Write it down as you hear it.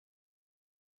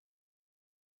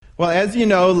Well, as you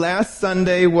know, last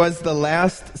Sunday was the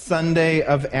last Sunday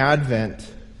of Advent.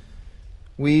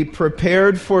 We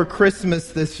prepared for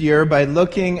Christmas this year by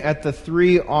looking at the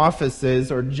three offices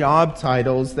or job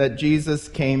titles that Jesus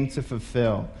came to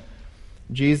fulfill.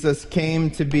 Jesus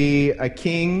came to be a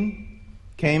king,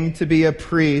 came to be a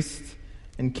priest,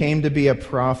 and came to be a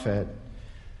prophet.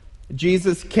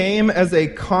 Jesus came as a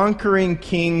conquering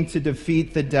king to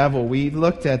defeat the devil. We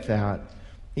looked at that.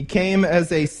 He came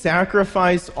as a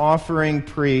sacrifice offering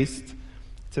priest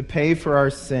to pay for our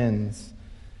sins.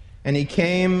 And he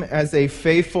came as a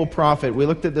faithful prophet. We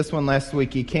looked at this one last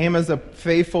week. He came as a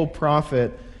faithful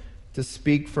prophet to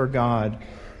speak for God.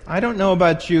 I don't know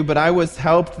about you, but I was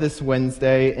helped this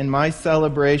Wednesday in my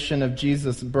celebration of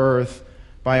Jesus' birth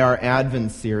by our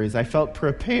Advent series. I felt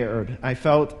prepared. I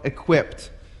felt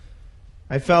equipped.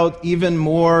 I felt even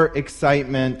more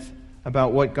excitement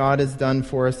about what God has done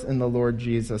for us in the Lord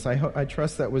Jesus. I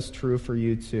trust that was true for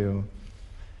you too.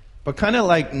 But kind of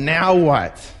like, now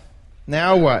what?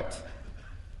 Now what?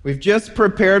 We've just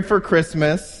prepared for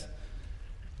Christmas.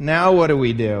 Now what do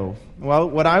we do? Well,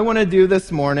 what I want to do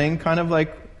this morning, kind of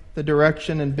like the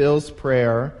direction in Bill's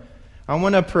prayer, I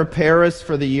want to prepare us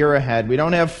for the year ahead. We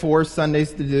don't have 4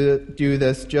 Sundays to do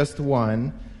this, just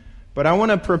one. But I want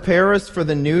to prepare us for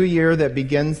the new year that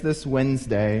begins this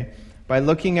Wednesday by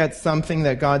looking at something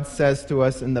that God says to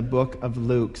us in the book of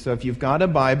Luke. So if you've got a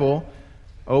Bible,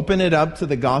 open it up to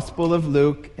the Gospel of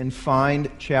Luke and find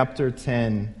chapter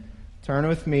 10. Turn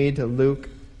with me to Luke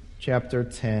chapter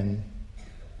 10.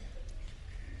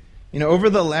 You know, over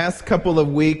the last couple of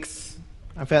weeks,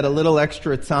 I've had a little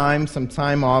extra time, some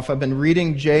time off. I've been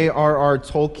reading J.R.R.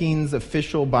 Tolkien's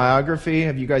official biography.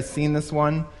 Have you guys seen this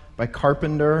one? By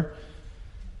Carpenter.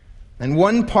 And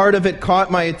one part of it caught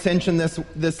my attention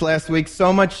this last week,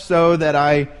 so much so that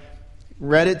I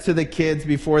read it to the kids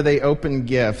before they opened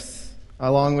gifts,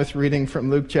 along with reading from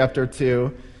Luke chapter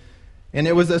 2. And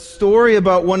it was a story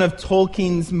about one of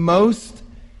Tolkien's most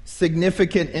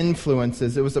significant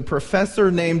influences. It was a professor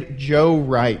named Joe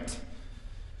Wright.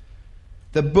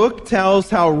 The book tells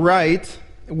how Wright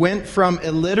went from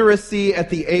illiteracy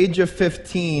at the age of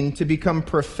 15 to become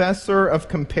professor of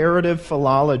comparative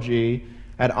philology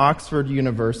at Oxford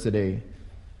University.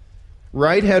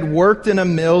 Wright had worked in a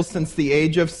mill since the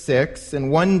age of 6,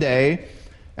 and one day,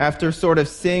 after sort of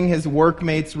seeing his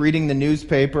workmates reading the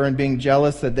newspaper and being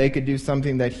jealous that they could do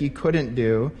something that he couldn't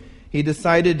do, he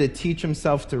decided to teach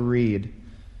himself to read,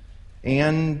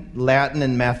 and Latin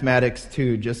and mathematics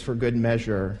too, just for good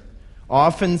measure.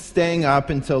 Often staying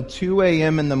up until 2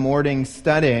 a.m. in the morning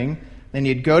studying, then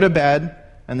he'd go to bed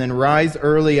and then rise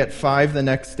early at 5 the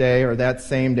next day or that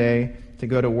same day to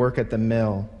go to work at the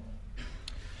mill.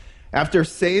 After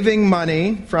saving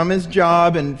money from his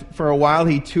job, and for a while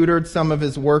he tutored some of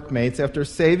his workmates, after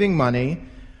saving money,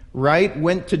 Wright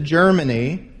went to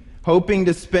Germany, hoping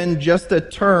to spend just a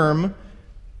term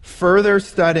further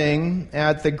studying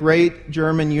at the great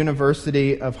German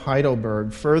University of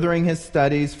Heidelberg, furthering his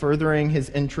studies, furthering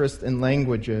his interest in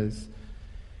languages.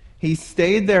 He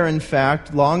stayed there, in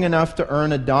fact, long enough to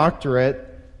earn a doctorate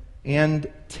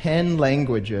and 10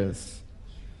 languages: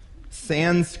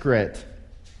 Sanskrit,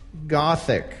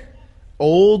 Gothic,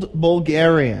 Old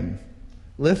Bulgarian,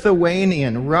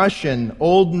 Lithuanian, Russian,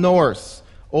 Old Norse,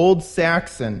 Old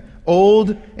Saxon,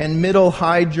 Old and Middle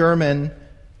High German,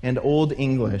 and Old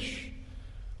English.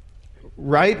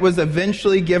 Wright was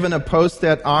eventually given a post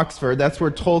at Oxford. That's where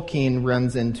Tolkien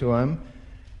runs into him,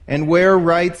 and where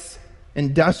Wright's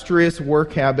industrious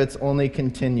work habits only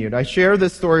continued. I share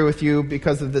this story with you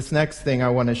because of this next thing I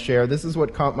want to share. This is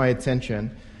what caught my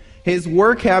attention. His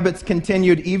work habits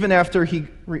continued even after he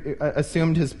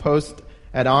assumed his post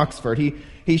at Oxford.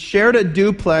 He shared a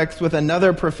duplex with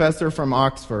another professor from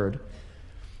Oxford.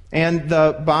 And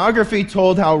the biography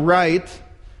told how Wright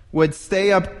would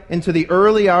stay up into the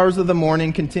early hours of the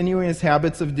morning, continuing his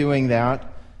habits of doing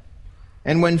that.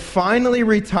 And when finally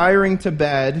retiring to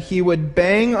bed, he would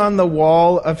bang on the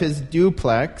wall of his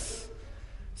duplex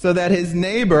so that his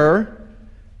neighbor,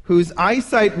 whose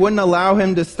eyesight wouldn't allow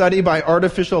him to study by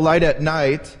artificial light at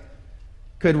night,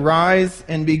 could rise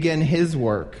and begin his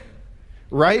work.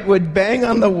 Wright would bang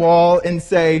on the wall and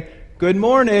say, "Good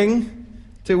morning,"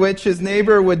 to which his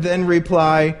neighbor would then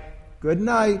reply, "Good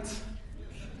night."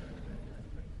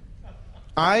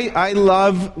 I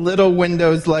love little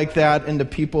windows like that into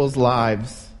people's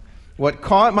lives. What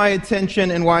caught my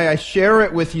attention and why I share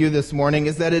it with you this morning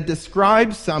is that it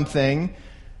describes something.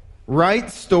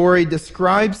 Wright's story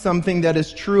describes something that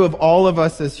is true of all of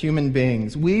us as human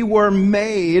beings. We were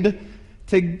made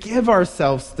to give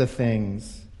ourselves to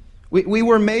things. We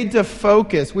were made to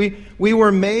focus. We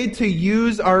were made to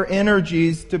use our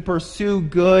energies to pursue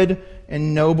good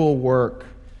and noble work.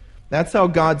 That's how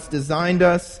God's designed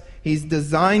us. He's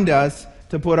designed us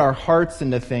to put our hearts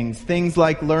into things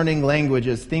like learning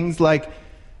languages, things like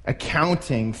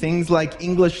accounting, things like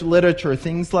English literature,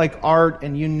 things like art,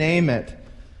 and you name it.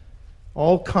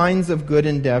 All kinds of good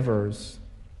endeavors.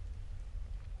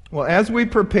 Well, as we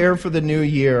prepare for the new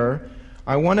year,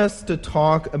 I want us to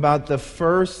talk about the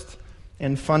first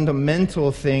and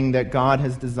fundamental thing that God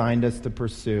has designed us to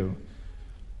pursue.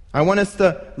 I want us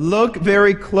to look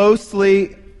very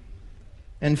closely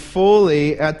and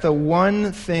fully at the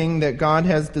one thing that God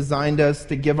has designed us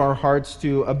to give our hearts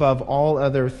to above all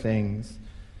other things.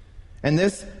 And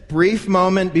this brief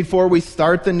moment before we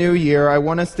start the new year, I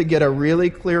want us to get a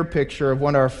really clear picture of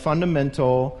what our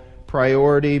fundamental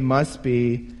priority must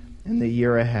be in the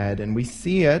year ahead. And we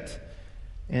see it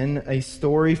in a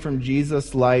story from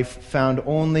Jesus' life found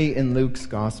only in Luke's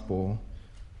gospel.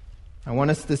 I want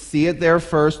us to see it there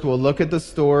first. We'll look at the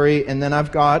story, and then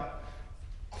I've got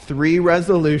 3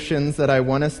 resolutions that I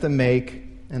want us to make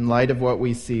in light of what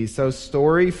we see. So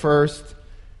story first,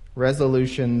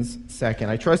 resolutions second.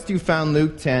 I trust you found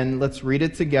Luke 10. Let's read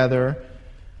it together.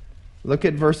 Look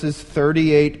at verses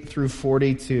 38 through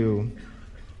 42.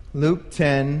 Luke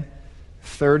 10,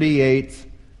 38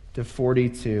 to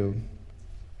 42.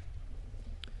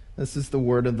 This is the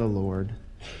word of the Lord.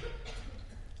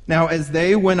 Now, as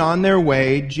they went on their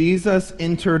way, Jesus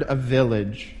entered a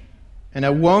village, and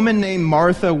a woman named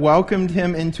Martha welcomed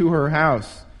him into her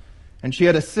house. And she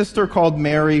had a sister called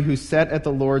Mary who sat at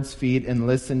the Lord's feet and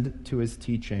listened to his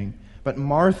teaching. But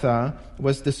Martha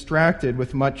was distracted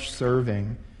with much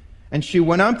serving. And she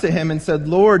went up to him and said,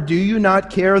 "Lord, do you not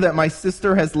care that my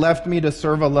sister has left me to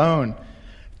serve alone?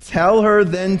 Tell her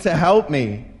then to help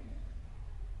me."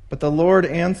 But the Lord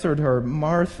answered her,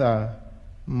 "Martha,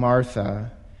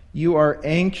 Martha, you are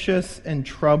anxious and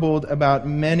troubled about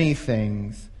many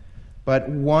things, but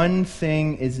one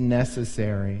thing is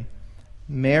necessary.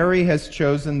 Mary has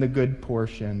chosen the good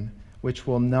portion, which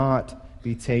will not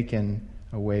be taken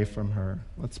away from her."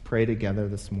 Let's pray together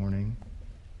this morning.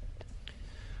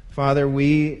 Father,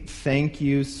 we thank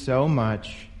you so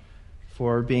much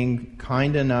for being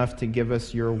kind enough to give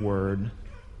us your word.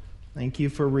 Thank you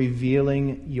for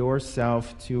revealing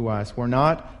yourself to us. We're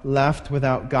not left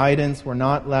without guidance. We're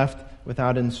not left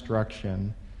without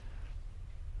instruction.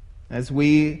 As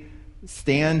we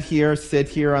sit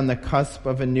here on the cusp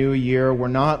of a new year, we're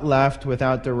not left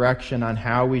without direction on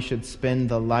how we should spend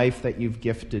the life that you've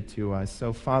gifted to us.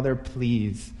 So, Father,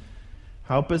 please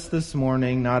help us this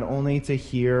morning not only to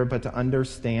hear, but to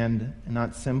understand, and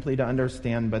not simply to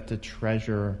understand, but to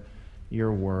treasure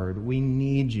your word. We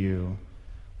need you.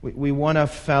 We want to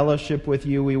fellowship with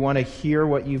you. We want to hear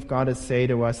what you've got to say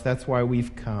to us. That's why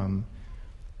we've come.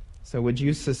 So would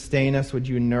you sustain us? Would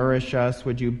you nourish us?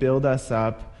 Would you build us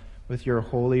up with your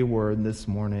holy word this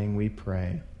morning, we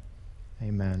pray.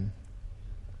 Amen.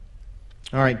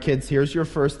 All right, kids, here's your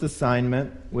first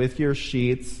assignment with your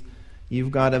sheets.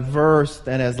 You've got a verse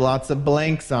that has lots of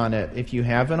blanks on it. If you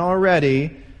haven't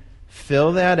already,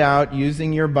 fill that out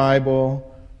using your Bible,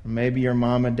 or maybe your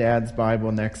mom and dad's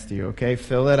Bible next to you, okay?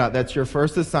 Fill it out. That's your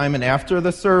first assignment after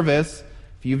the service.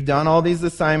 If you've done all these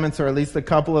assignments, or at least a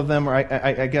couple of them, or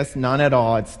I guess none at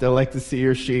all, I'd still like to see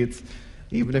your sheets,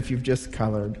 even if you've just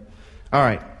colored. All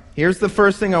right, here's the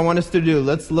first thing I want us to do.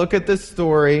 Let's look at this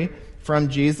story from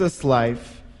Jesus'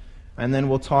 life, and then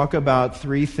we'll talk about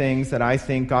 3 things that I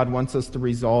think God wants us to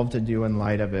resolve to do in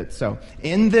light of it. So,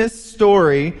 in this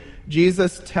story,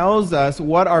 Jesus tells us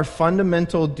what our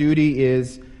fundamental duty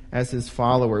is as his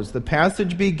followers. The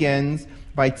passage begins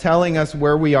by telling us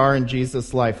where we are in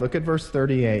Jesus' life. Look at verse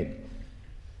 38.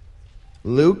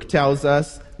 Luke tells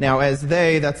us, now as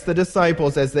they, that's the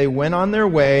disciples, as they went on their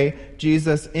way,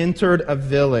 Jesus entered a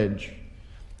village.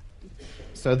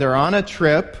 So they're on a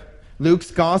trip. Luke's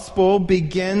gospel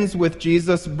begins with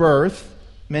Jesus' birth.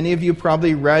 Many of you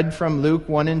probably read from Luke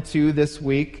 1 and 2 this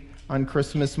week on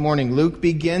Christmas morning. Luke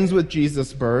begins with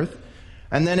Jesus' birth.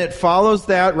 And then it follows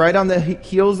that, right on the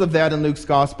heels of that in Luke's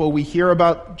gospel, we hear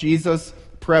about Jesus'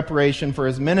 preparation for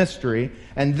his ministry.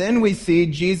 And then we see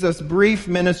Jesus' brief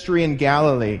ministry in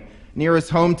Galilee, near his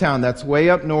hometown. That's way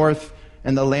up north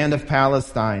in the land of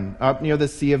Palestine, up near the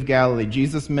Sea of Galilee.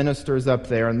 Jesus ministers up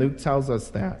there, and Luke tells us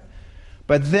that.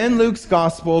 But then Luke's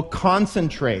gospel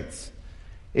concentrates.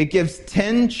 It gives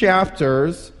 10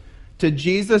 chapters to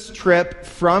Jesus' trip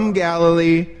from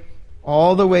Galilee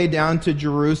all the way down to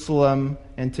Jerusalem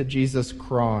and to Jesus'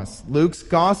 cross. Luke's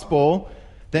gospel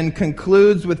then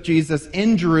concludes with Jesus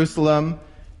in Jerusalem,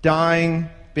 dying,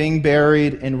 being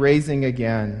buried, and raising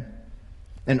again.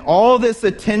 And all this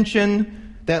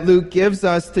attention that Luke gives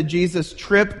us to Jesus'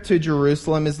 trip to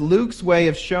Jerusalem is Luke's way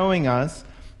of showing us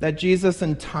that Jesus'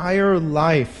 entire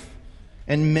life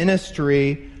and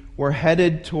ministry were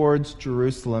headed towards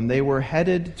Jerusalem. They were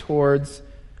headed towards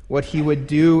what he would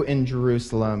do in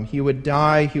Jerusalem. He would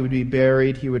die, he would be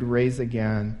buried, he would rise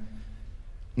again.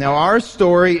 Now our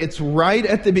story, it's right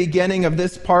at the beginning of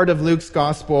this part of Luke's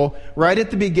gospel, right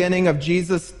at the beginning of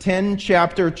Jesus'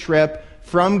 10-chapter trip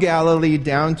from Galilee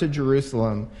down to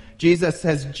Jerusalem. Jesus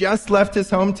has just left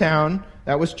his hometown,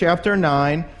 that was chapter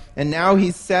 9, and now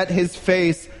he's set his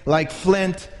face like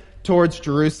flint towards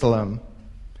Jerusalem.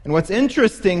 And what's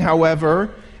interesting,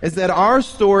 however, is that our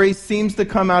story seems to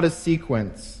come out of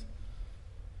sequence.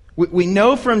 We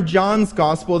know from John's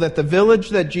gospel that the village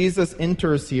that Jesus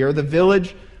enters here, the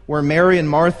village where Mary and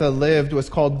Martha lived, was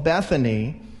called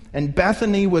Bethany. And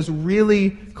Bethany was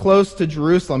really close to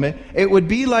Jerusalem. It would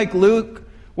be like Luke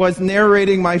was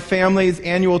narrating my family's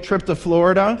annual trip to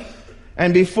Florida.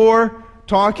 And before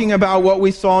talking about what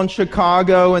we saw in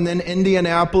Chicago and then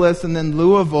Indianapolis and then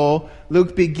Louisville,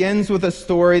 Luke begins with a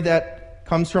story that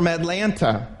comes from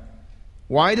Atlanta.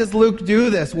 Why does Luke do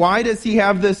this? Why does he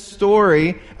have this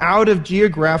story out of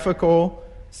geographical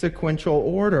sequential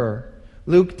order?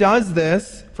 Luke does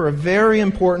this for a very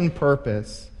important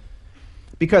purpose.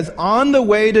 Because on the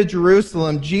way to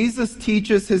Jerusalem, Jesus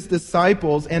teaches his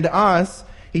disciples and us,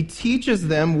 he teaches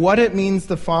them what it means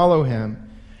to follow him.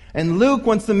 And Luke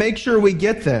wants to make sure we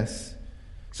get this.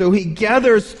 So he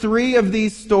gathers 3 of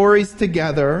these stories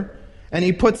together, and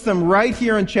he puts them right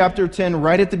here in chapter 10,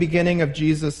 right at the beginning of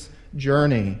Jesus'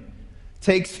 journey.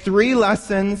 Takes 3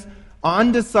 lessons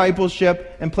on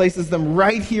discipleship and places them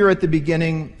right here at the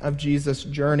beginning of Jesus'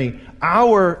 journey.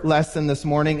 Our lesson this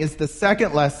morning is the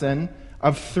second lesson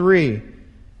of 3.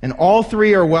 And all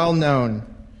 3 are well known.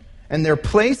 And they're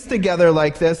placed together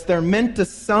like this. They're meant to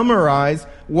summarize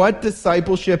what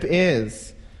discipleship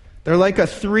is. They're like a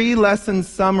 3-lesson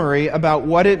summary about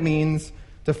what it means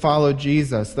to follow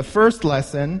Jesus. The first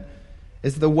lesson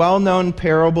is the well-known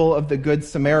parable of the Good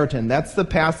Samaritan. That's the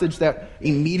passage that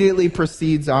immediately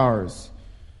precedes ours.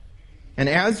 And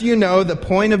as you know, the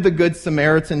point of the Good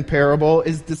Samaritan parable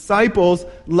is disciples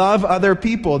love other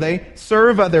people. They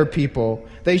serve other people.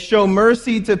 They show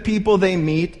mercy to people they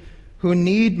meet who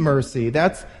need mercy.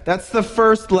 That's the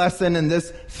first lesson in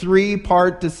this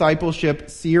 3-part discipleship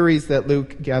series that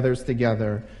Luke gathers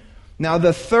together. Now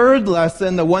the third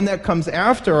lesson, the one that comes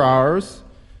after ours,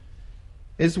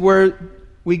 is where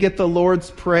we get the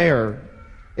Lord's Prayer.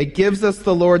 It gives us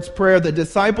the Lord's Prayer. The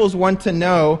disciples want to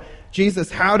know, Jesus,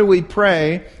 how do we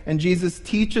pray? And Jesus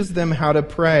teaches them how to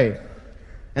pray.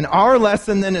 And our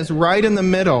lesson then is right in the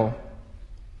middle.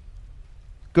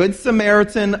 Good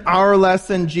Samaritan, our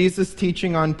lesson, Jesus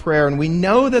teaching on prayer. And we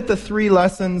know that the 3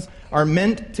 lessons are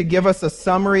meant to give us a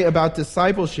summary about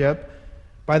discipleship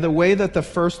by the way that the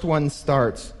first one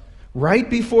starts. Right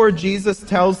before Jesus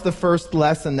tells the first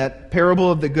lesson, that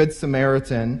parable of the Good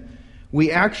Samaritan,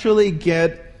 we actually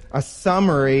get a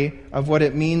summary of what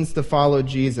it means to follow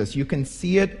Jesus. You can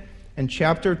see it in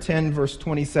chapter 10, verse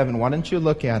 27. Why don't you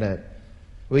look at it?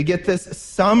 We get this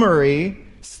summary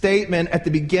statement at the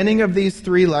beginning of these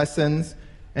 3 lessons,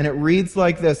 and it reads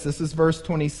like this. This is verse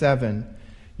 27.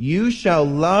 You shall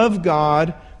love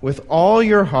God with all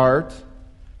your heart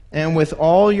and with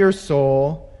all your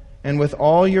soul and with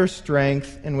all your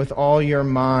strength and with all your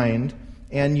mind,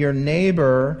 and your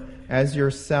neighbor as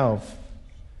yourself.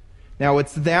 Now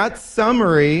it's that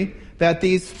summary that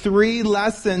these 3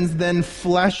 lessons then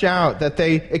flesh out, that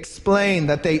they explain,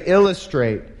 that they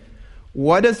illustrate.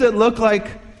 What does it look like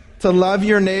to love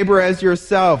your neighbor as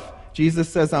yourself? Jesus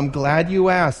says, I'm glad you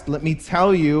asked. Let me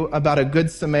tell you about a Good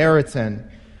Samaritan.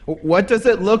 What does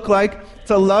it look like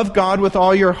to love God with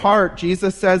all your heart?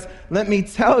 Jesus says, let me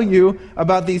tell you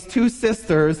about these 2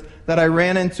 sisters that I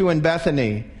ran into in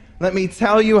Bethany. Let me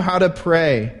tell you how to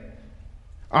pray.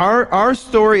 Our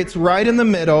story, it's right in the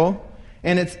middle,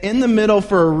 and it's in the middle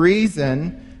for a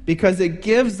reason, because it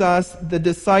gives us the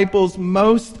disciples'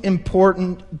 most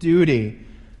important duty.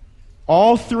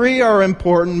 All 3 are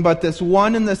important, but this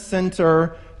one in the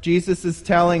center, Jesus is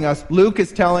telling us, Luke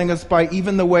is telling us by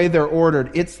even the way they're ordered,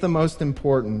 it's the most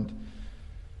important.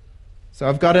 So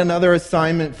I've got another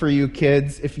assignment for you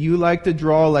kids. If you like to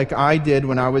draw like I did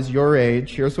when I was your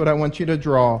age, here's what I want you to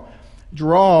draw.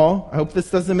 Draw, I hope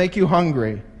this doesn't make you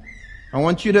hungry. I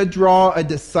want you to draw a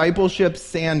discipleship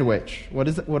sandwich. What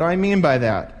do I mean by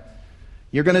that?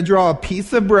 You're going to draw a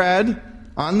piece of bread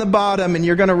on the bottom, and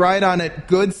you're going to write on it,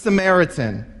 Good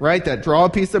Samaritan. Write that. Draw a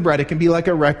piece of bread. It can be like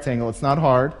a rectangle. It's not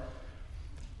hard.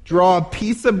 Draw a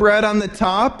piece of bread on the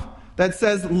top that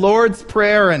says Lord's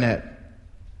Prayer in it.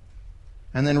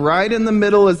 And then right in the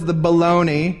middle is the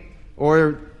bologna,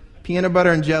 or peanut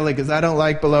butter and jelly, because I don't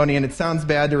like bologna, and it sounds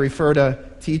bad to refer to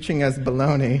teaching as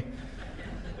bologna.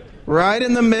 Right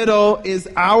in the middle is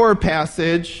our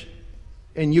passage,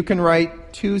 and you can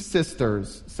write two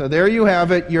sisters. So there you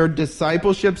have it, your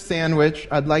discipleship sandwich.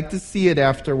 I'd like to see it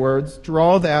afterwards.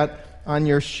 Draw that on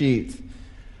your sheet.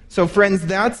 So friends,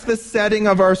 that's the setting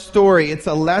of our story. It's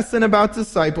a lesson about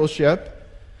discipleship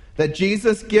that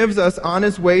Jesus gives us on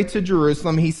his way to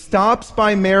Jerusalem. He stops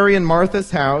by Mary and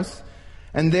Martha's house,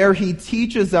 and there he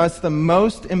teaches us the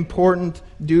most important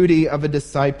duty of a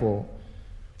disciple.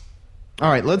 All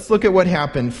right, let's look at what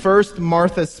happened. First,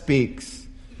 Martha speaks.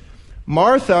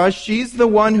 Martha, she's the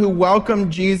one who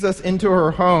welcomed Jesus into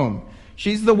her home.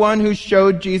 She's the one who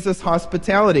showed Jesus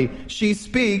hospitality. She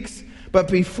speaks, but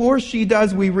before she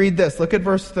does, we read this. Look at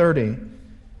verse 30.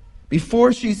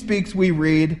 Before she speaks, we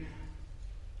read,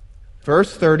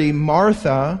 verse 30,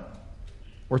 Martha,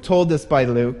 we're told this by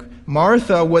Luke,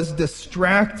 Martha was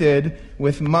distracted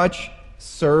with much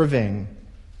serving.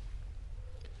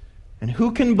 And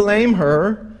who can blame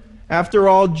her? After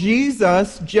all,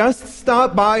 Jesus just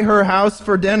stopped by her house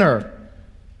for dinner.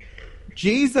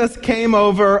 Jesus came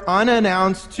over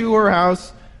unannounced to her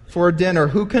house for dinner.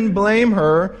 Who can blame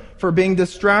her for being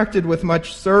distracted with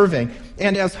much serving?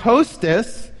 And as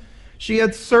hostess, she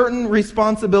had certain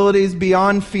responsibilities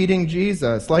beyond feeding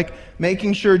Jesus, like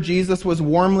making sure Jesus was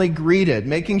warmly greeted,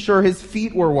 making sure his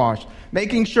feet were washed,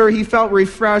 making sure he felt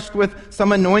refreshed with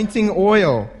some anointing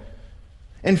oil.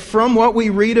 And from what we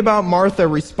read about Martha,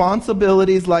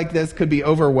 responsibilities like this could be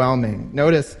overwhelming.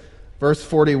 Notice verse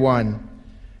 41.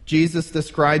 Jesus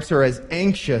describes her as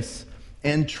anxious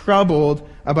and troubled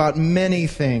about many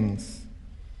things.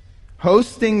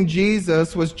 Hosting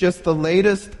Jesus was just the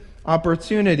latest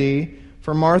opportunity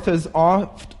for Martha's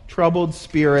oft-troubled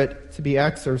spirit to be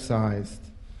exercised.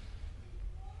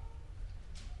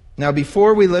 Now,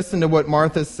 before we listen to what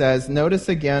Martha says, notice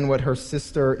again what her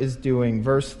sister is doing.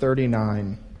 Verse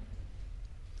 39.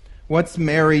 What's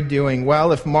Mary doing?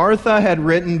 Well, if Martha had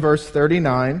written verse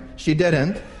 39, she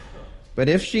didn't. But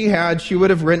if she had, she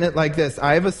would have written it like this.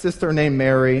 I have a sister named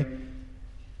Mary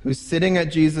who's sitting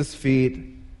at Jesus' feet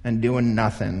and doing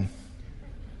nothing.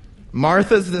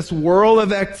 Martha's this whirl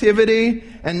of activity,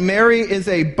 and Mary is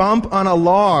a bump on a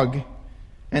log.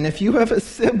 And if you have a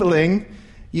sibling,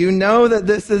 you know that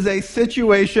this is a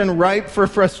situation ripe for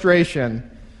frustration.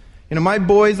 You know, my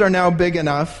boys are now big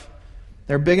enough.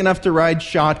 They're big enough to ride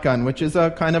shotgun, which is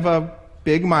a kind of a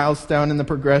big milestone in the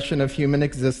progression of human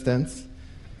existence.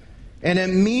 And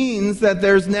it means that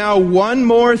there's now one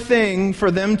more thing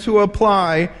for them to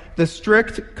apply the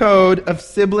strict code of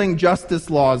sibling justice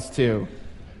laws to.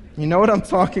 You know what I'm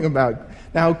talking about.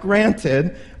 Now,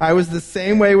 granted, I was the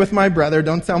same way with my brother.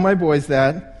 Don't tell my boys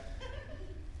that.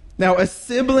 Now, a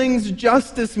sibling's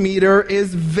justice meter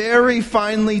is very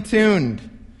finely tuned.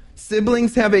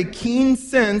 Siblings have a keen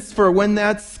sense for when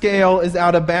that scale is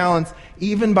out of balance,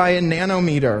 even by a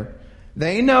nanometer.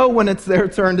 They know when it's their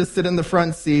turn to sit in the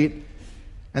front seat,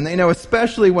 and they know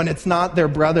especially when it's not their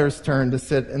brother's turn to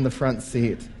sit in the front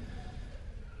seat.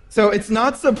 So it's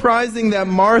not surprising that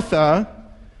Martha,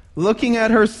 looking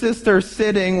at her sister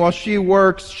sitting while she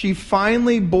works, she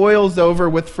finally boils over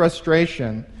with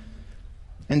frustration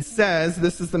and says,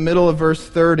 this is the middle of verse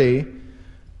 40,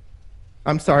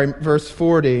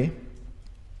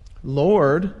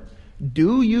 Lord,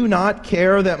 do you not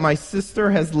care that my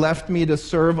sister has left me to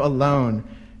serve alone?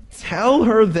 Tell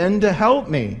her then to help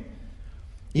me.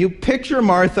 You picture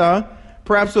Martha,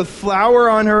 perhaps with flour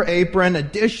on her apron, a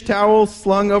dish towel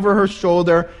slung over her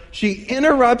shoulder. She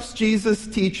interrupts Jesus'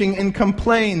 teaching and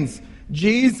complains,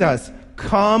 Jesus,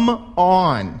 come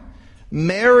on.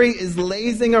 Mary is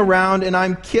lazing around and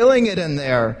I'm killing it in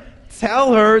there.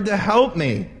 Tell her to help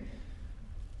me.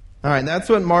 All right, that's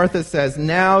what Martha says.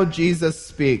 Now Jesus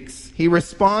speaks. He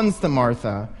responds to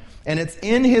Martha. And it's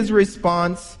in his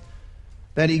response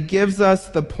that he gives us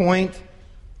the point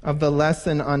of the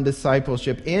lesson on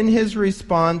discipleship. In his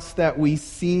response that we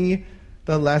see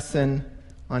the lesson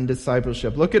on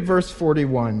discipleship. Look at verse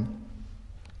 41.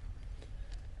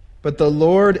 But the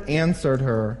Lord answered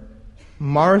her,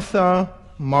 Martha,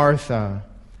 Martha,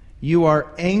 you are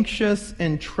anxious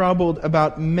and troubled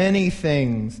about many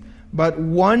things, but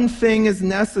one thing is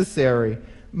necessary.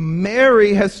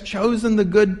 Mary has chosen the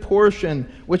good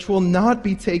portion, which will not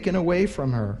be taken away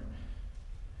from her.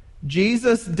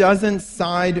 Jesus doesn't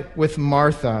side with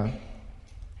Martha,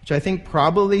 which I think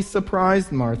probably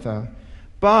surprised Martha.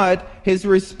 But his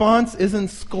response isn't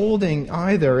scolding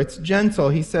either. It's gentle.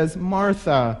 He says,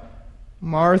 Martha,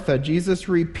 Martha. Jesus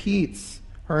repeats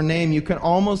her name. You can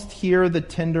almost hear the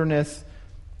tenderness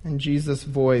in Jesus'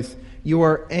 voice. You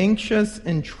are anxious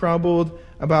and troubled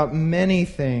about many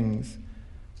things,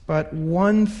 but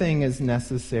one thing is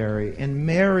necessary, and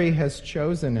Mary has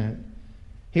chosen it.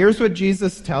 Here's what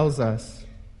Jesus tells us.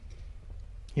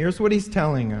 Here's what he's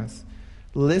telling us.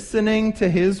 Listening to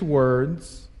his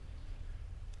words,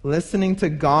 listening to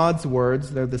God's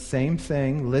words, they're the same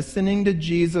thing. Listening to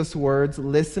Jesus' words,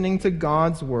 listening to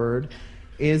God's word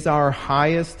is our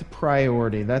highest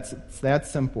priority. It's that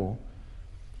simple.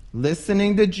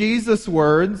 Listening to Jesus'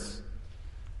 words,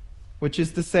 which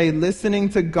is to say, listening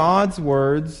to God's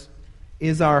words,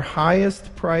 is our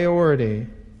highest priority.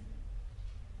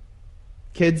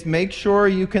 Kids, make sure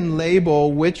you can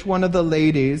label which one of the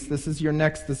ladies, this is your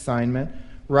next assignment,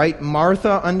 write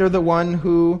Martha under the one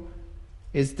who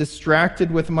is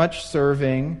distracted with much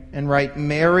serving, and write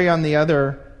Mary on the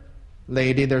other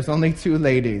lady. There's only two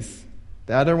ladies.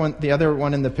 The other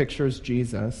one in the picture is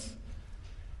Jesus.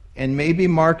 And maybe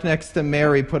mark next to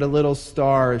Mary, put a little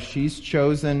star. She's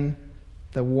chosen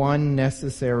the one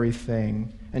necessary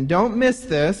thing. And don't miss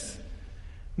this.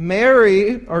 Martha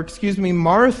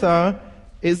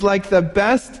is like the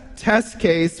best test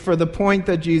case for the point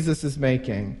that Jesus is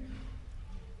making.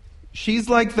 She's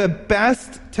like the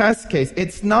best test case.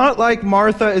 It's not like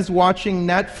Martha is watching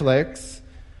Netflix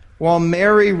while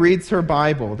Mary reads her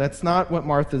Bible. That's not what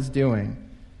Martha's doing.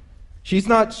 She's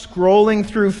not scrolling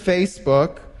through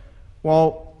Facebook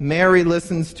while Mary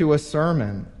listens to a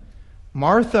sermon.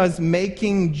 Martha's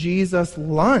making Jesus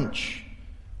lunch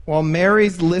while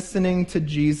Mary's listening to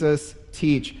Jesus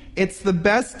teach. It's the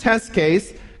best test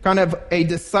case, kind of a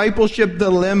discipleship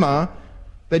dilemma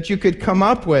that you could come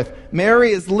up with.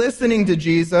 Mary is listening to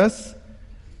Jesus.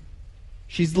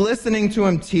 She's listening to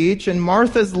him teach, and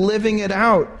Martha's living it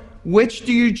out. Which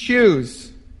do you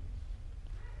choose?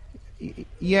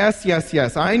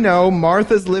 Yes. I know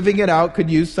Martha's living it out could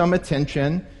use some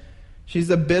attention. She's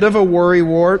a bit of a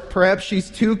worrywart. Perhaps she's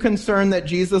too concerned that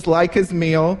Jesus like his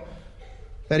meal,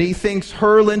 that he thinks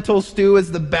her lentil stew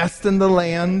is the best in the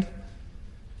land.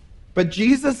 But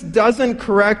Jesus doesn't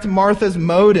correct Martha's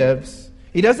motives.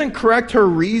 He doesn't correct her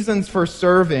reasons for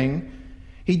serving.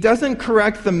 He doesn't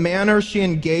correct the manner she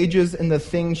engages in the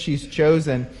thing she's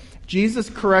chosen. Jesus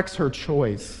corrects her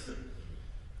choice.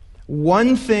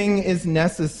 One thing is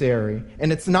necessary,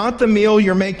 and it's not the meal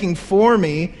you're making for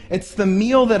me, it's the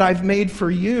meal that I've made for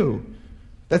you.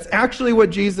 That's actually what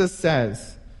Jesus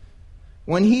says.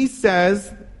 When he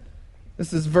says,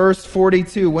 this is verse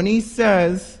 42, when he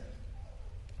says,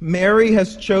 Mary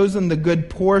has chosen the good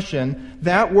portion,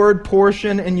 that word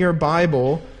portion in your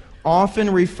Bible often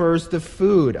refers to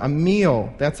food, a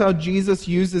meal. That's how Jesus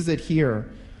uses it here.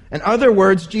 In other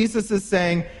words, Jesus is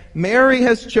saying, Mary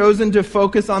has chosen to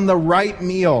focus on the right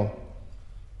meal.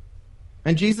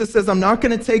 And Jesus says, I'm not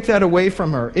going to take that away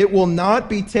from her. It will not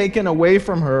be taken away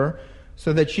from her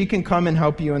so that she can come and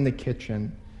help you in the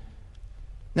kitchen.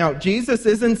 Now, Jesus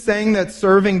isn't saying that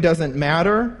serving doesn't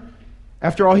matter.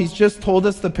 After all, he's just told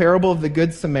us the parable of the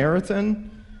Good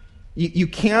Samaritan. You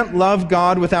can't love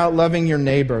God without loving your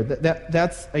neighbor.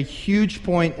 That's a huge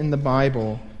point in the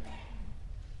Bible.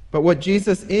 But what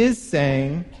Jesus is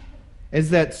saying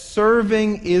is that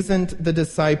serving isn't the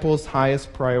disciples'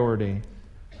 highest priority.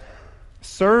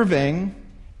 Serving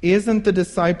isn't the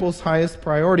disciples' highest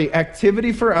priority.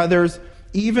 Activity for others,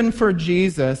 even for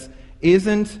Jesus,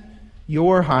 isn't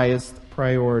your highest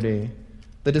priority.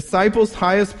 The disciples'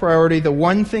 highest priority, the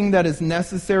one thing that is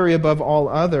necessary above all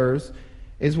others,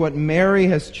 is what Mary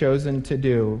has chosen to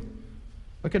do.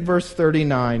 Look at verse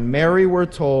 39. Mary, we're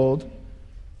told,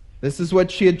 this is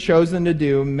what she had chosen to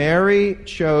do. Mary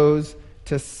chose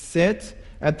to sit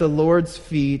at the Lord's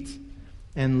feet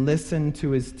and listen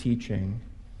to his teaching.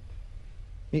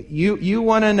 You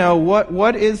want to know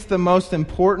what is the most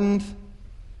important,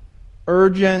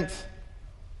 urgent,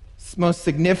 most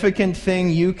significant thing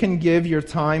you can give your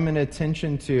time and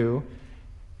attention to,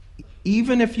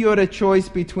 even if you had a choice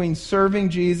between serving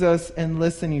Jesus and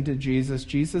listening to Jesus.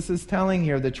 Jesus is telling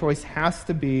here the choice has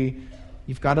to be,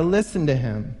 you've got to listen to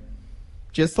him,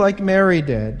 just like Mary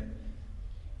did.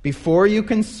 Before you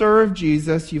can serve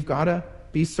Jesus, you've got to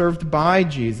be served by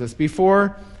Jesus.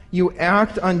 Before you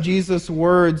act on Jesus'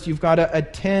 words, you've got to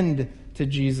attend to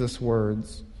Jesus'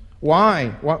 words. Why?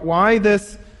 Why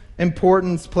this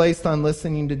importance placed on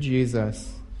listening to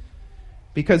Jesus?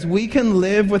 Because we can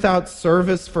live without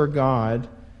service for God,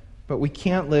 but we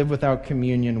can't live without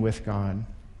communion with God.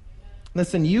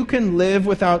 Listen, you can live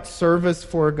without service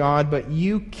for God, but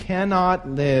you cannot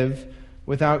live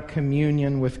without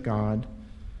communion with God.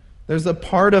 There's a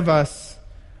part of us,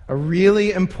 a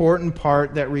really important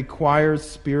part, that requires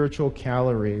spiritual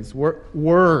calories.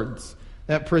 Words.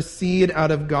 that proceed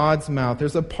out of God's mouth.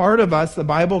 There's a part of us, the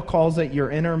Bible calls it your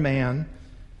inner man,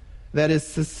 that is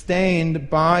sustained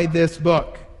by this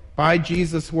book, by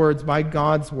Jesus' words, by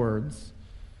God's words.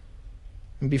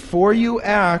 And before you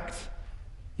act,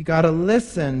 you got to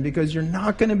listen, because you're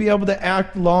not going to be able to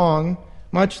act long,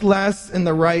 much less in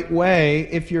the right way,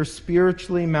 if you're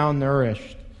spiritually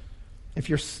malnourished, if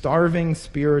you're starving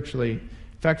spiritually.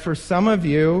 In fact, for some of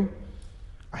you,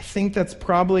 I think that's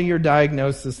probably your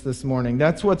diagnosis this morning.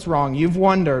 That's what's wrong. You've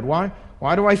wondered, why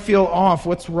do I feel off?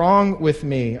 What's wrong with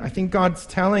me? I think God's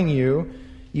telling you,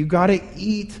 you got to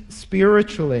eat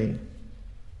spiritually.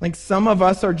 Like some of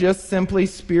us are just simply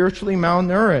spiritually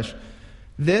malnourished.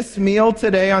 This meal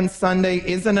today on Sunday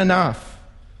isn't enough.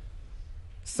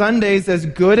 Sundays, as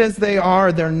good as they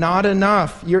are, they're not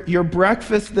enough. Your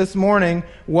breakfast this morning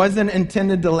wasn't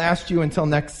intended to last you until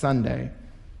next Sunday.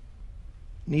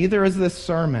 Neither is this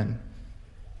sermon.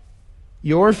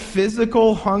 Your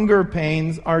physical hunger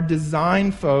pains are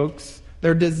designed, folks,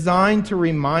 they're designed to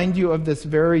remind you of this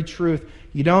very truth.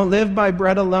 You don't live by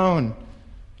bread alone.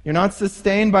 You're not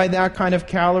sustained by that kind of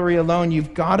calorie alone.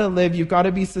 You've got to live, you've got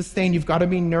to be sustained, you've got to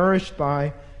be nourished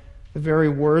by the very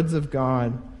words of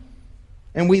God.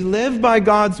 And we live by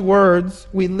God's words.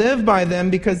 We live by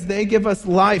them because they give us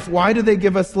life. Why do they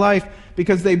give us life?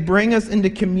 Because they bring us into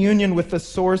communion with the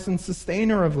source and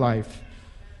sustainer of life.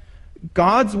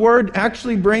 God's word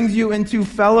actually brings you into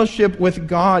fellowship with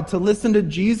God. To listen to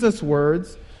Jesus'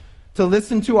 words, to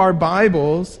listen to our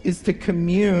Bibles, is to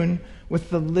commune with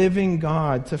the living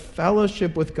God, to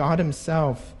fellowship with God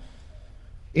himself.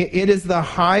 It is the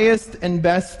highest and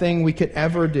best thing we could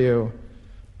ever do,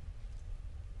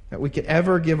 that we could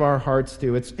ever give our hearts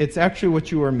to. It's actually what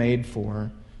you were made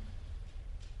for.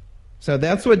 So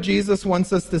that's what Jesus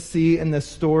wants us to see in this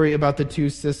story about the two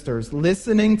sisters.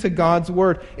 Listening to God's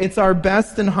word. It's our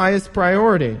best and highest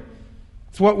priority.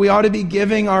 It's what we ought to be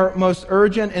giving our most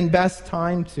urgent and best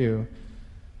time to.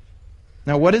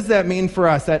 Now, what does that mean for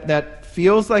us? That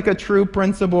feels like a true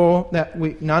principle, that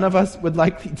none of us would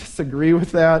likely disagree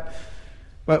with that.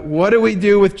 But what do we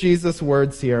do with Jesus'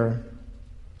 words here?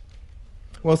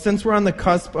 Well, since we're on the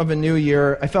cusp of a new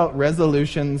year, I felt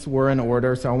resolutions were in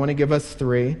order, so I want to give us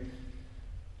three.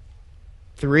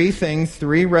 Three things,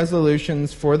 three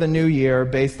resolutions for the new year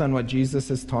based on what Jesus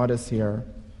has taught us here.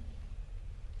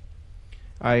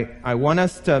 I want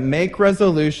us to make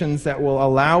resolutions that will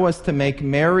allow us to make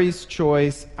Mary's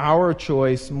choice our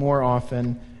choice more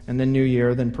often in the new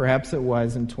year than perhaps it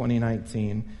was in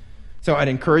 2019. So I'd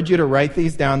encourage you to write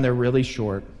these down. They're really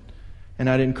short. And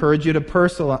I'd encourage you to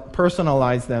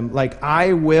personalize them, like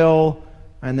I will,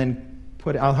 and then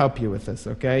I'll help you with this,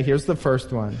 okay? Here's the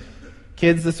first one.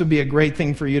 Kids, this would be a great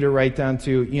thing for you to write down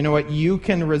too. You know what? You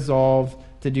can resolve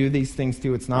to do these things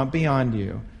too. It's not beyond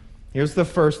you. Here's the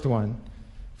first one.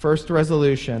 First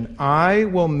resolution. I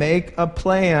will make a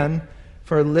plan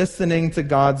for listening to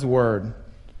God's word.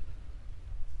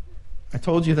 I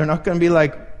told you they're not going to be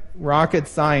like rocket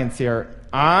science here.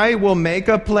 I will make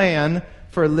a plan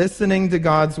for listening to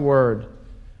God's word.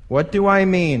 What do I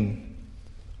mean?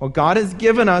 Well, God has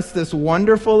given us this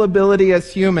wonderful ability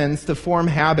as humans to form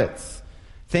habits.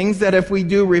 Things that if we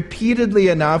do repeatedly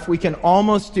enough, we can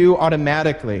almost do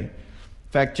automatically. In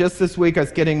fact, just this week I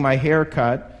was getting my hair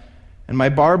cut, and my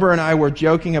barber and I were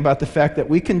joking about the fact that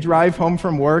we can drive home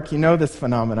from work. You know this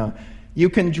phenomena. You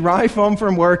can drive home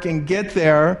from work and get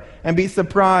there and be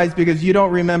surprised because you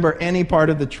don't remember any part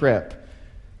of the trip.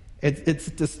 It's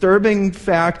a disturbing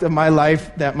fact of my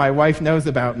life that my wife knows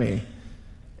about me.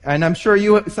 And I'm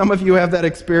sure some of you have that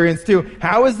experience too.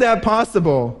 How is that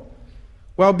possible?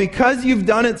 Well, because you've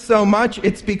done it so much,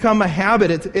 it's become a habit.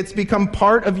 It's become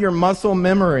part of your muscle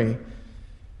memory.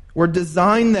 We're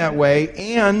designed that way,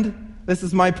 and this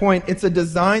is my point, it's a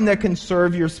design that can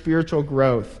serve your spiritual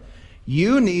growth.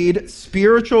 You need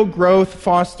spiritual growth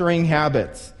fostering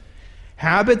habits.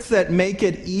 Habits that make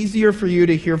it easier for you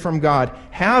to hear from God.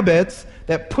 Habits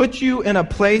that put you in a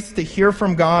place to hear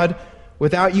from God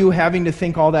without you having to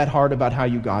think all that hard about how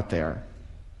you got there.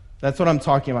 That's what I'm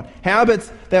talking about.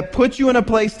 Habits that put you in a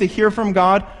place to hear from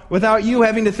God without you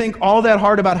having to think all that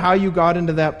hard about how you got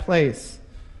into that place.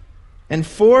 And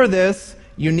for this,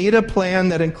 you need a plan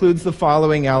that includes the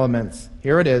following elements.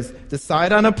 Here it is.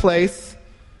 Decide on a place.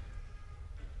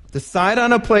 Decide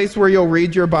on a place where you'll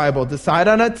read your Bible. Decide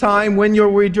on a time when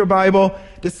you'll read your Bible.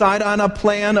 Decide on a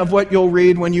plan of what you'll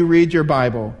read when you read your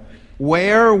Bible.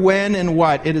 Where, when, and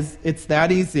what. It's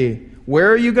that easy.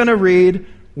 Where are you going to read?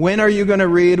 When are you going to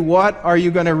read? What are you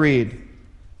going to read?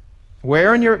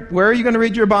 Where are you going to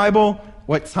read your Bible?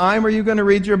 What time are you going to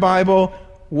read your Bible?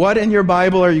 what in your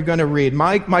Bible are you going to read?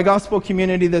 My gospel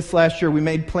community this last year, we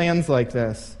made plans like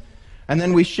this. And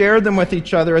then we shared them with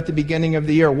each other at the beginning of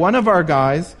the year. One of our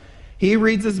guys, he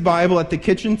reads his Bible at the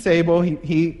kitchen table.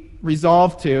 He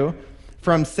resolved to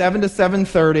from 7 to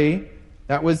 7:30.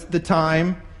 That was the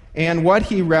time. And what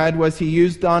he read was he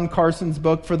used Don Carson's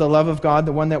book, For the Love of God,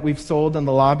 the one that we've sold in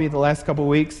the lobby the last couple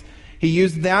weeks. He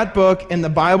used that book in the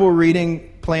Bible reading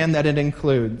plan that it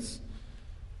includes.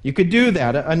 You could do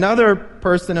that. Another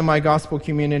person in my gospel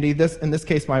community, in this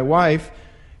case my wife,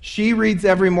 she reads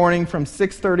every morning from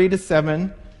 6:30 to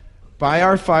 7 by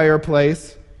our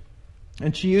fireplace,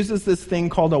 and she uses this thing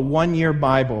called a one-year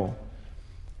Bible.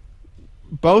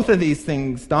 Both of these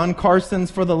things, Don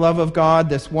Carson's For the Love of God,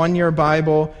 this one-year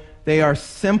Bible, they are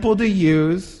simple to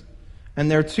use, and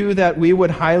they're two that we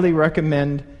would highly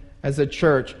recommend as a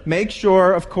church. Make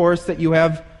sure, of course, that you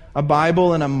have a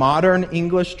Bible in a modern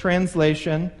English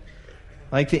translation,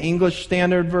 like the English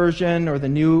Standard Version or the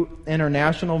New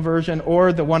International Version,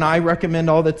 or the one I recommend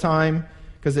all the time,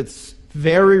 because it's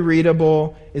very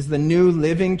readable, is the New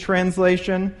Living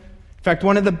Translation. In fact,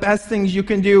 one of the best things you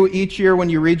can do each year when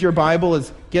you read your Bible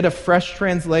is get a fresh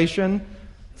translation,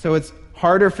 so it's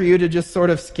harder for you to just sort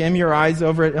of skim your eyes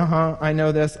over it. I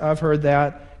know this, I've heard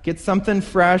that. Get something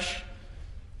fresh.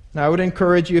 Now, I would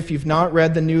encourage you, if you've not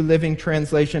read the New Living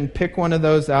Translation, pick one of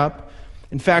those up.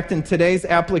 In fact, in today's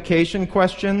application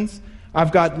questions,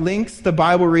 I've got links to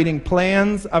Bible reading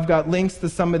plans. I've got links to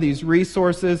some of these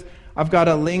resources. I've got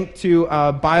a link to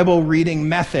a Bible reading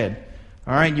method.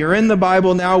 All right, you're in the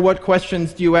Bible now. What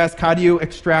questions do you ask? How do you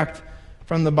extract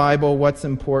from the Bible what's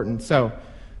important? So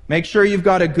make sure you've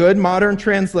got a good modern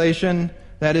translation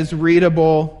that is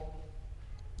readable.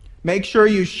 Make sure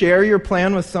you share your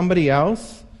plan with somebody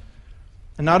else.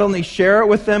 And not only share it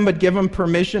with them, but give them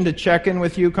permission to check in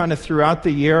with you kind of throughout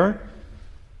the year.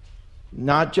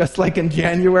 Not just like in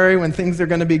January when things are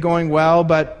going to be going well,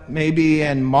 but maybe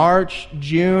in March,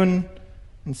 June,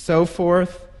 and so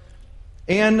forth.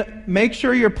 And make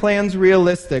sure your plan's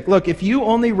realistic. Look, if you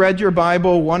only read your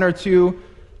Bible 1 or 2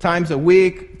 times a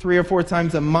week, 3 or 4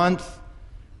 times a month,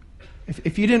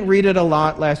 if you didn't read it a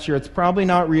lot last year, it's probably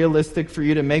not realistic for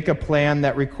you to make a plan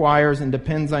that requires and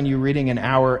depends on you reading an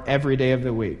hour every day of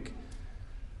the week.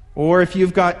 Or if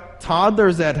you've got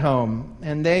toddlers at home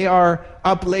and they are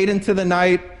up late into the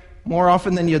night more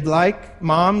often than you'd like,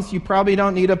 moms, you probably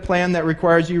don't need a plan that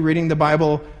requires you reading the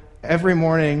Bible every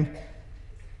morning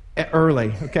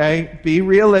early, okay? Be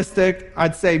realistic.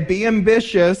 I'd say be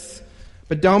ambitious,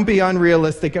 but don't be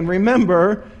unrealistic. And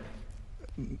remember,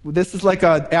 this is like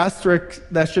an asterisk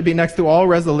that should be next to all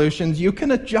resolutions. You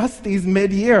can adjust these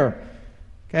mid-year.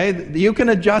 Okay? You can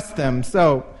adjust them.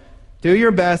 So do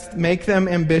your best. Make them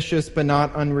ambitious but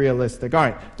not unrealistic. All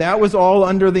right. That was all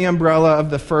under the umbrella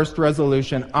of the first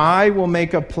resolution. I will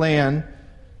make a plan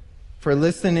for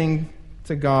listening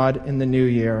to God in the new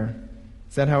year.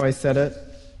 Is that how I said it?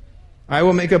 I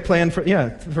will make a plan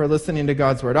for listening to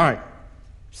God's word. All right.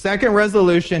 Second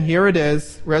resolution, here it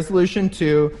is. Resolution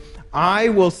 2. I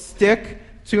will stick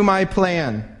to my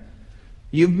plan.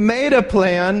 You've made a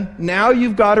plan. Now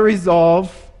you've got to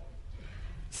resolve.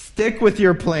 Stick with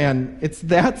your plan. It's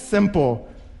that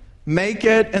simple. Make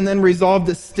it and then resolve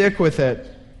to stick with it.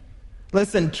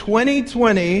 Listen,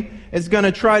 2020 is going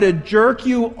to try to jerk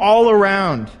you all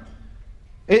around.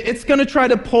 It's going to try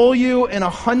to pull you in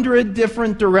 100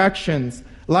 different directions.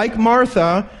 Like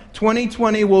Martha,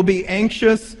 2020 will be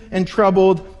anxious and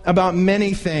troubled about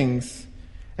many things.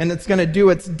 And it's going to do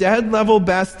its dead level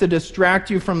best to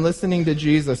distract you from listening to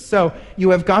Jesus. So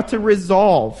you have got to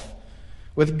resolve,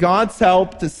 with God's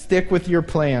help, to stick with your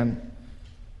plan.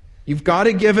 You've got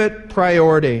to give it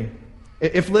priority.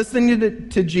 If listening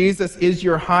to Jesus is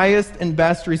your highest and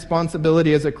best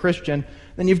responsibility as a Christian,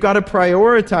 then you've got to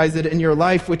prioritize it in your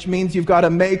life, which means you've got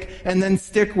to make and then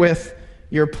stick with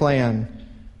your plan.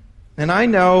 And I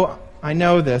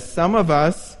know this. Some of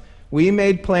us, we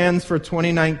made plans for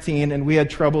 2019 and we had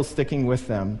trouble sticking with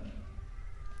them.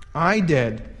 I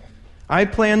did. I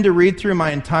planned to read through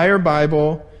my entire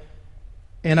Bible,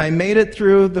 and I made it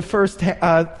through the first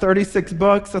 36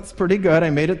 books. That's pretty good.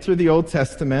 I made it through the Old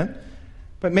Testament.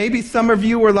 But maybe some of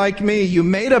you were like me. You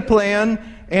made a plan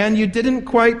and you didn't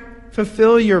quite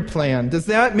fulfill your plan. Does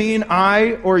that mean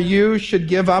I or you should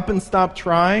give up and stop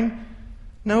trying?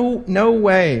 No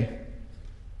way.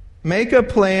 Make a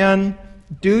plan.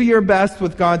 Do your best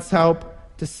with God's help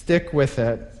to stick with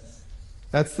it.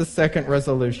 That's the second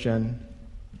resolution.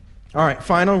 All right,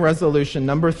 final resolution,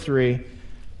 number 3.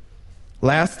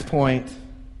 Last point.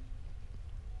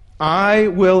 I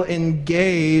will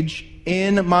engage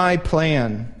in my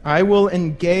plan. I will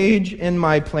engage in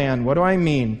my plan. What do I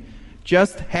mean?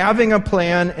 Just having a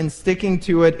plan and sticking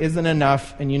to it isn't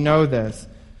enough, and you know this.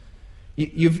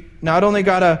 You've not only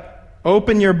got to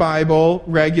open your Bible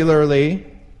regularly,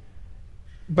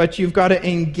 but you've got to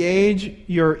engage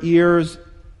your ears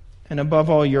and above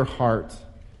all your heart.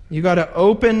 You've got to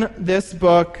open this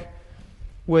book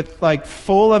with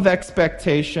full of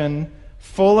expectation,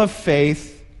 full of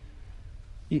faith.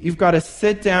 You've got to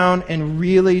sit down and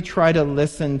really try to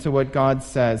listen to what God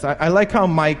says. I like how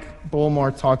Mike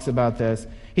Bullmore talks about this.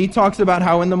 He talks about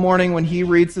how in the morning when he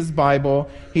reads his Bible,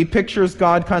 he pictures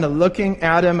God kind of looking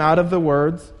at him out of the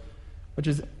words,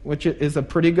 which is a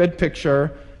pretty good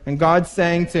picture, and God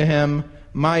saying to him,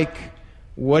 "Mike,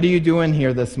 what are you doing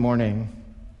here this morning?"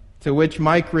 To which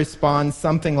Mike responds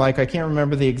something like, I can't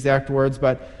remember the exact words,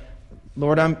 but,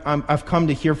 "Lord, I've come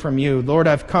to hear from you. Lord,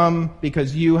 I've come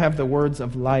because you have the words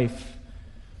of life."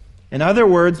 In other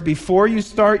words, before you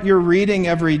start your reading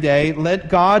every day, let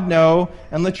God know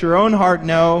and let your own heart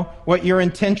know what your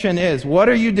intention is. What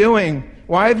are you doing?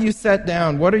 Why have you sat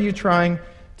down? What are you trying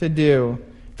to do?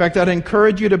 In fact, I'd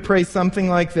encourage you to pray something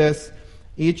like this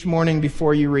each morning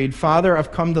before you read. Father,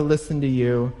 I've come to listen to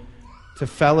you, to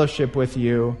fellowship with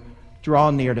you.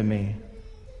 Draw near to me.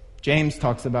 James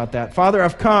talks about that. Father,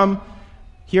 I've come.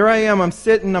 Here I am. I'm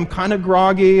sitting. I'm kind of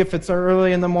groggy if it's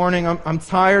early in the morning. I'm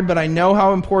tired, but I know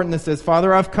how important this is.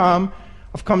 Father, I've come.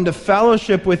 I've come to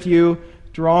fellowship with you.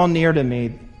 Draw near to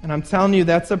me. And I'm telling you,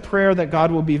 that's a prayer that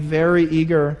God will be very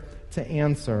eager to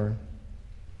answer.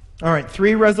 All right,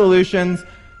 3 resolutions.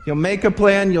 You'll make a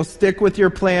plan, you'll stick with your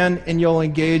plan, and you'll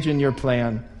engage in your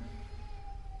plan.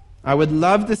 I would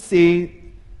love to see,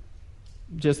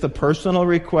 just a personal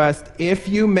request, if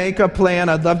you make a plan,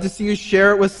 I'd love to see you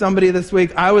share it with somebody this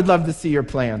week. I would love to see your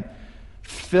plan.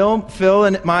 Fill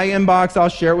in my inbox. I'll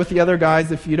share it with the other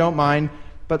guys if you don't mind.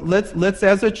 But let's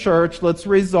as a church, let's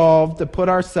resolve to put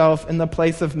ourselves in the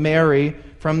place of Mary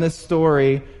from this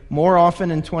story more often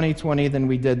in 2020 than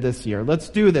we did this year. Let's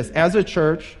do this as a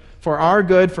church for our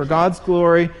good, for God's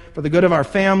glory, for the good of our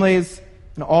families,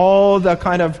 and all the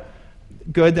kind of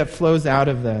good that flows out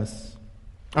of this.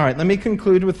 All right, let me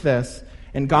conclude with this.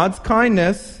 In God's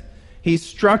kindness, He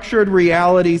structured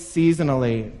reality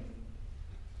seasonally.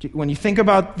 When you think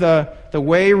about the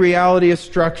way reality is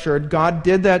structured, God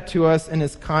did that to us in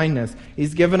His kindness.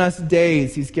 He's given us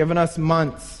days. He's given us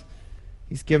months.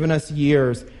 He's given us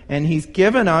years. And He's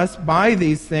given us, by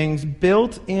these things,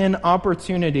 built-in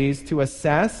opportunities to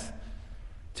assess,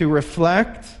 to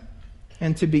reflect,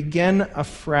 and to begin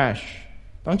afresh.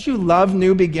 Don't you love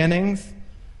new beginnings?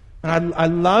 And I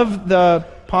love the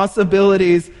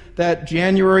possibilities that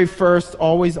January 1st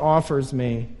always offers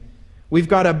me. We've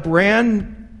got a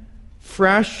brand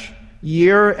fresh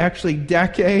year, actually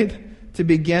decade, to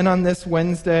begin on this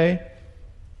Wednesday.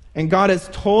 And God has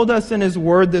told us in His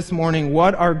Word this morning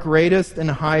what our greatest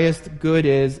and highest good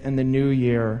is in the new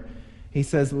year. He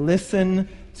says, listen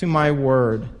to my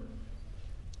word.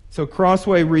 So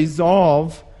Crossway,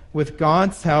 resolve with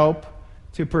God's help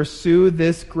to pursue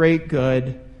this great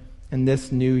good in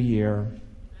this new year.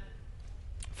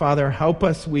 Father, help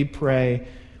us, we pray.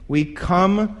 We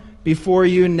come before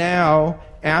you now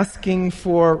asking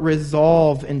for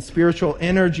resolve and spiritual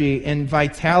energy and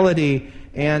vitality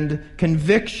and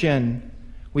conviction.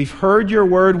 We've heard your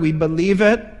word. We believe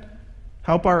it.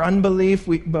 Help our unbelief.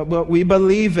 But we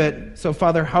believe it. So,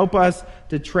 Father, help us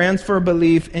to transfer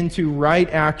belief into right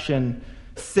action.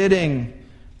 Sitting,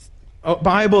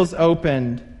 Bibles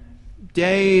opened,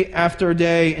 day after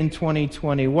day in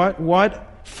 2020.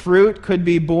 What fruit could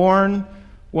be born?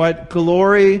 What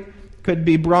glory could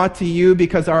be brought to you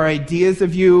because our ideas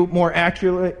of you more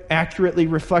accurately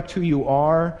reflect who you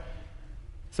are?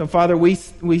 So, Father, we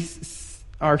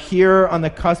are here on the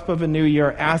cusp of a new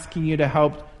year asking you to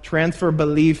help transfer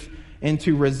belief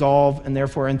into resolve and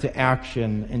therefore into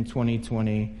action in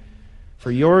 2020.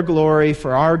 For your glory,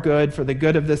 for our good, for the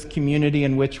good of this community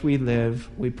in which we live,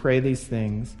 we pray these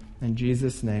things. In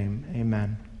Jesus' name,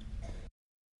 amen.